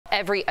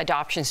Every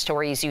adoption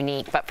story is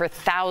unique, but for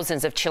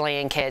thousands of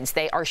Chilean kids,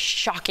 they are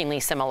shockingly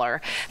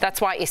similar.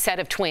 That's why a set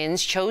of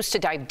twins chose to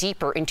dive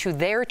deeper into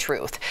their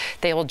truth.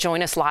 They will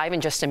join us live in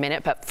just a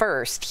minute, but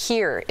first,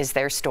 here is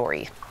their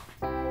story.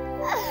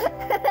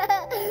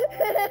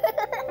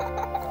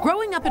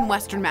 Growing up in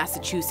Western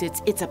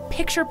Massachusetts, it's a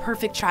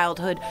picture-perfect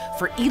childhood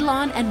for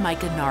Elan and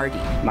Micah Nardi.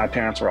 My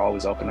parents were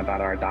always open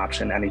about our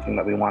adoption, anything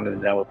that we wanted to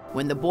know.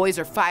 When the boys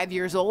are 5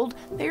 years old,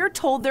 they are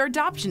told their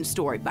adoption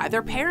story by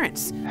their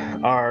parents.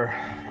 Our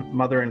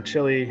mother in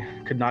Chile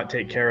could not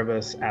take care of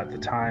us at the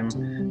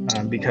time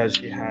because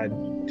she had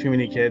too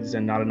many kids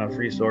and not enough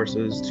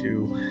resources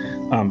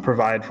to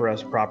provide for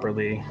us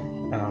properly,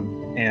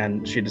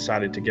 and she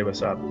decided to give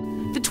us up.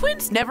 The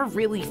twins never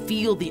really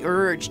feel the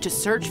urge to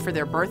search for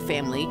their birth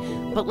family,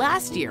 but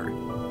last year,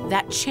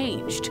 that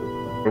changed.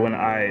 When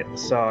I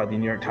saw the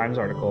New York Times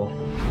article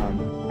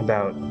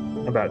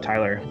about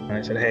Tyler, and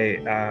I said, hey,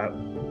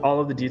 all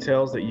of the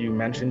details that you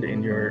mentioned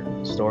in your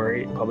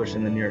story published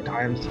in the New York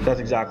Times, that's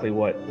exactly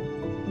what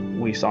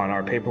we saw in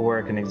our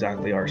paperwork and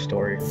exactly our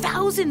story.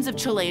 Thousands of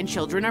Chilean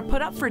children are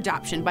put up for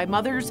adoption by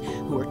mothers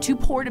who are too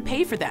poor to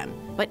pay for them.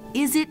 But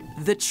is it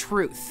the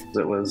truth?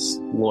 It was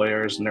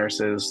lawyers,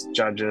 nurses,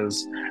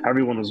 judges,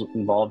 everyone was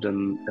involved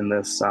in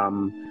this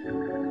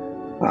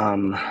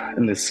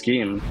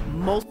scheme.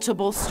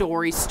 Multiple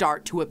stories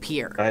start to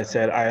appear. I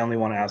said, I only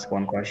want to ask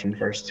one question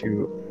first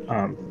to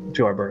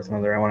our birth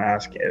mother. I want to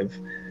ask if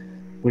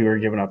we were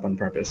given up on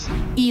purpose.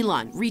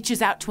 Elan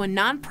reaches out to a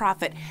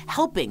nonprofit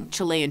helping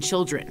Chilean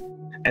children.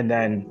 And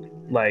then,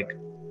 like,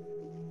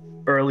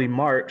 early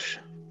March,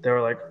 they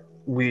were like,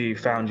 we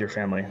found your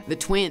family. The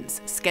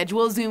twins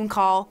schedule a Zoom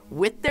call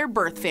with their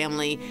birth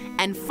family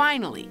and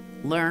finally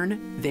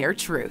learn their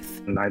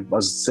truth. And I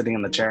was sitting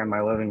in the chair in my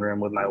living room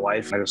with my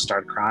wife, and I just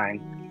started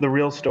crying. The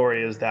real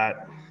story is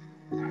that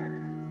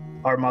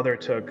our mother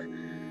took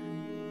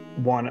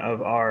one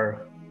of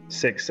our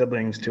 6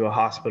 siblings to a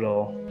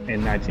hospital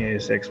in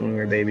 1986 when we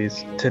were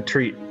babies to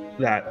treat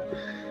that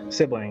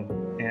sibling,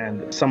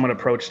 and someone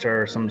approached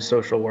her, some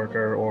social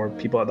worker or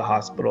people at the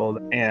hospital,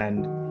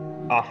 and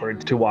offered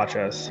to watch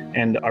us,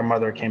 and our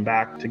mother came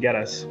back to get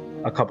us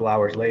a couple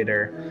hours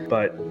later,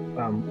 but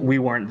we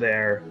weren't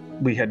there.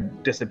 We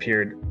had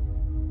disappeared.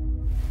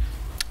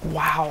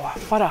 Wow,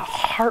 what a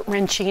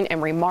heart-wrenching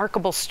and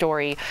remarkable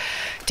story.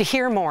 To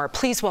hear more,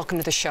 please welcome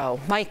to the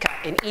show, Micah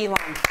and Elan.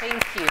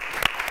 Thank you.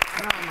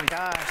 Oh my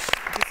gosh.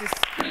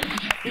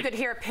 You could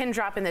hear a pin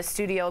drop in the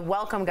studio.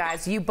 Welcome,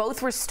 guys. You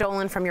both were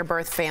stolen from your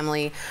birth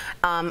family.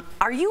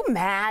 Are you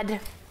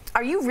mad?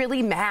 Are you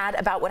really mad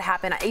about what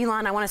happened?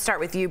 Elan, I want to start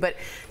with you, but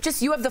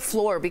just you have the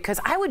floor because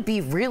I would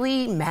be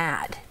really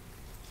mad.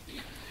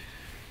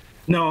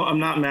 No, I'm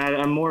not mad.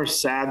 I'm more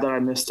sad that I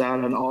missed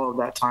out on all of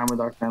that time with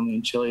our family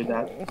in Chile,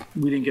 that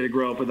we didn't get to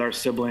grow up with our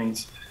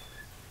siblings.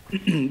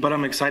 But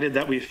I'm excited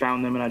that we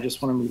found them, and I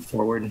just want to move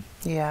forward.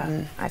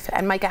 Yeah.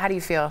 And Micah, how do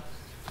you feel?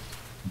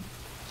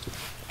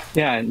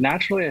 Yeah,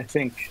 naturally, I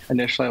think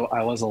initially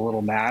I was a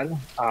little mad,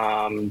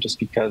 just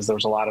because there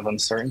was a lot of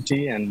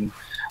uncertainty, and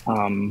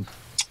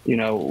you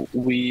know,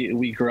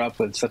 we grew up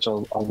with such a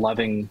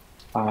loving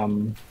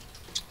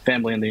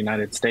family in the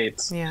United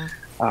States. Yeah.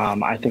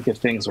 I think if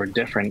things were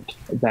different,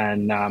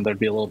 then there'd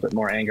be a little bit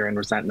more anger and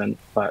resentment.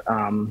 But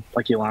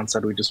like Elan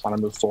said, we just want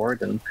to move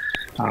forward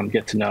and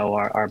get to know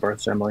our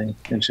birth family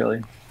in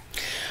Chile.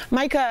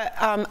 Micah,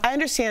 I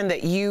understand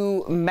that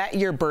you met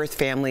your birth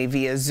family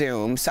via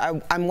Zoom,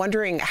 so I'm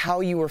wondering how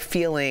you were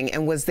feeling,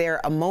 and was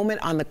there a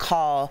moment on the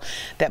call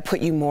that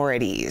put you more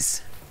at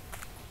ease?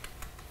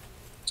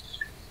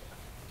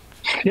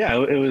 Yeah,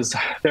 it was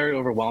very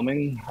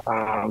overwhelming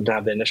to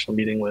have the initial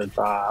meeting with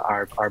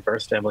our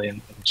birth family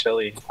in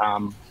Chile.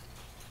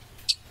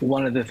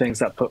 One of the things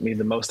that put me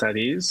the most at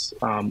ease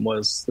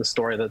was the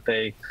story that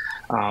they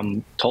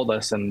told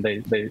us, and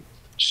they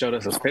showed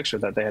us this picture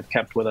that they had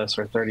kept with us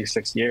for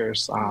 36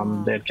 years.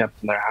 They had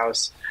kept in their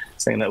house,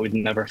 saying that we'd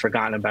never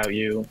forgotten about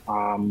you.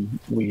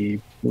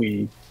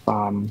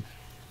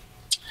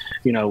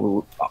 You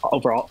know,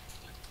 overall,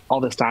 all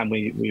this time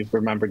we've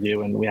remembered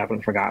you and we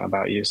haven't forgotten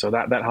about you. So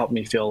that helped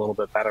me feel a little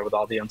bit better with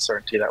all the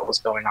uncertainty that was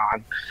going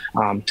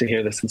on. To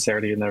hear the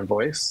sincerity in their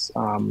voice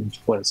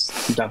was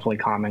definitely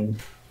calming.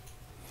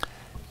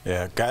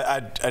 Yeah,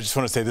 I just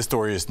want to say this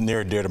story is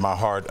near and dear to my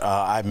heart.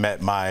 I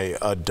met my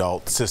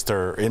adult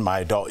sister in my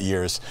adult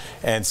years,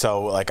 and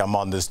so like I'm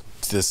on this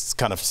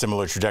kind of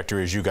similar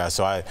trajectory as you guys.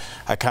 So I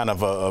kind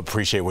of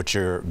appreciate what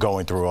you're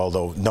going through,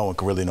 although no one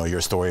can really know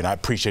your story, and I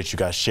appreciate you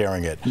guys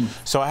sharing it.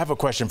 So I have a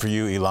question for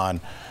you, Elan.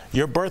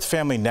 Your birth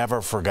family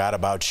never forgot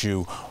about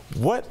you.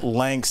 What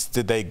lengths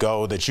did they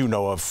go that you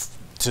know of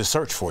to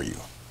search for you?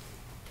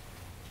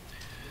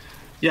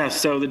 Yeah,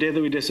 so the day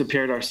that we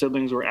disappeared, our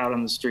siblings were out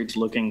on the streets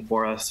looking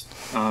for us,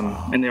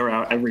 and they were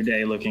out every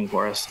day looking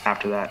for us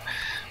after that.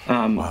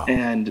 Wow.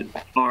 And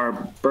our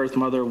birth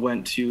mother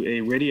went to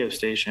a radio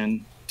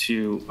station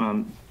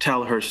to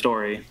tell her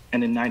story.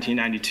 And in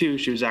 1992,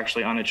 she was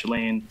actually on a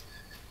Chilean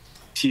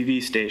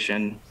TV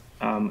station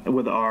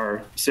with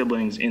our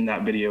siblings in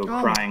that video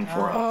crying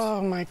for us.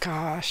 Oh my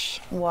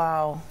gosh.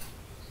 Wow.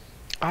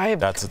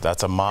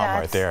 That's a mom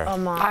right there.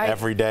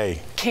 Every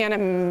day. Can't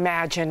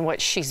imagine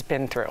what she's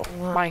been through.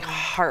 Wow. My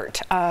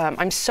heart.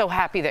 I'm so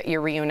happy that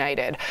you're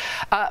reunited.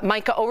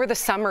 Micah, over the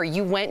summer,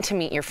 you went to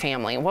meet your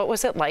family. What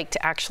was it like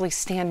to actually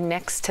stand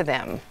next to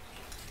them?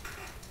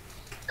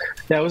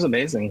 Yeah, it was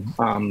amazing.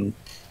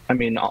 I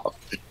mean,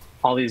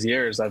 all these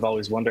years, I've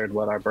always wondered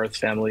what our birth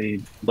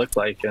family looked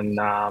like, and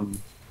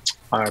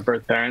our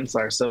birth parents,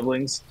 our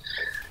siblings.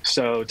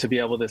 So to be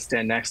able to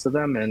stand next to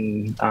them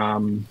and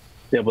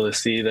be able to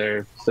see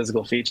their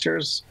physical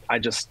features, I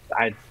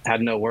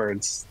had no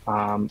words.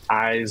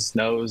 Eyes,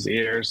 nose,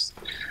 ears,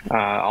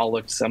 all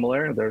looked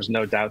similar. There's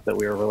no doubt that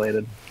we were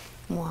related.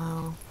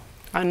 Wow.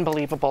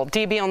 Unbelievable.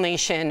 DBL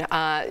Nation,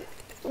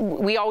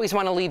 we always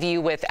want to leave you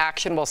with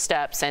actionable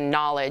steps and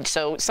knowledge.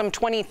 So some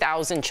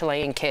 20,000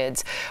 Chilean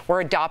kids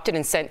were adopted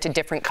and sent to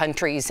different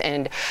countries,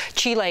 and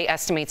Chile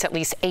estimates at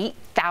least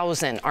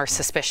 8,000 are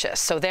suspicious.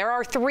 So there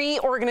are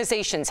 3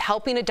 organizations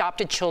helping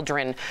adopted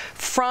children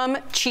from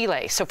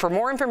Chile. So for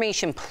more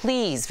information,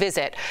 please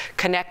visit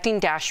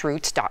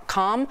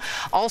connecting-roots.com.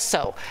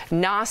 Also,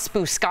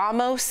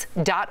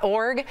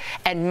 nasbuscamos.org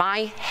and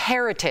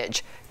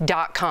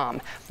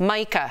myheritage.com.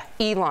 Micah,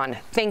 Elan,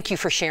 thank you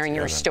for sharing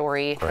your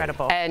story.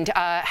 Incredible. And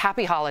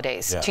happy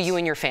holidays to you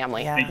and your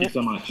family. Thank you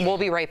so much. We'll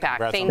be right back.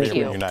 Congrats Thank on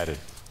you. Reunited.